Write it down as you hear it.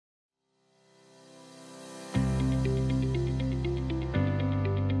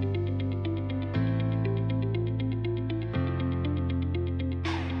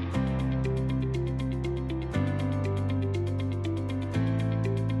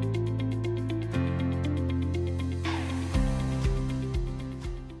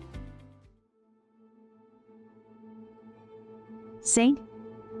St.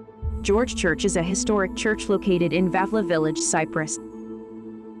 George Church is a historic church located in Vavla village, Cyprus.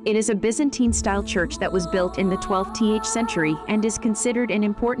 It is a Byzantine-style church that was built in the 12th century and is considered an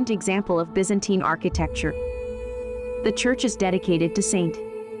important example of Byzantine architecture. The church is dedicated to St.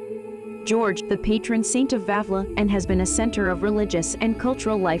 George, the patron saint of Vavla, and has been a center of religious and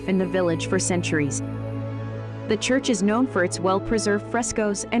cultural life in the village for centuries. The church is known for its well-preserved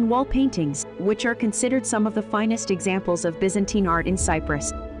frescoes and wall paintings, which are considered some of the finest examples of Byzantine art in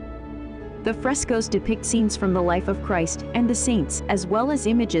Cyprus. The frescoes depict scenes from the life of Christ and the saints, as well as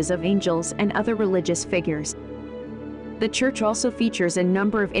images of angels and other religious figures. The church also features a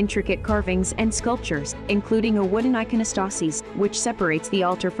number of intricate carvings and sculptures, including a wooden iconostasis, which separates the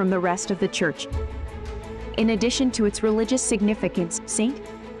altar from the rest of the church. In addition to its religious significance, St.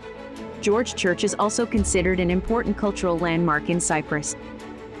 George Church is also considered an important cultural landmark in Cyprus.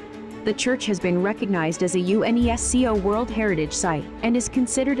 The church has been recognized as a UNESCO World Heritage Site and is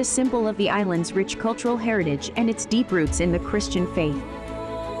considered a symbol of the island's rich cultural heritage and its deep roots in the Christian faith.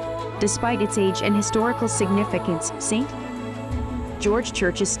 Despite its age and historical significance, St. George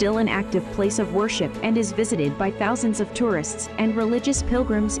Church is still an active place of worship and is visited by thousands of tourists and religious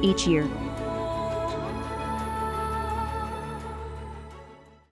pilgrims each year.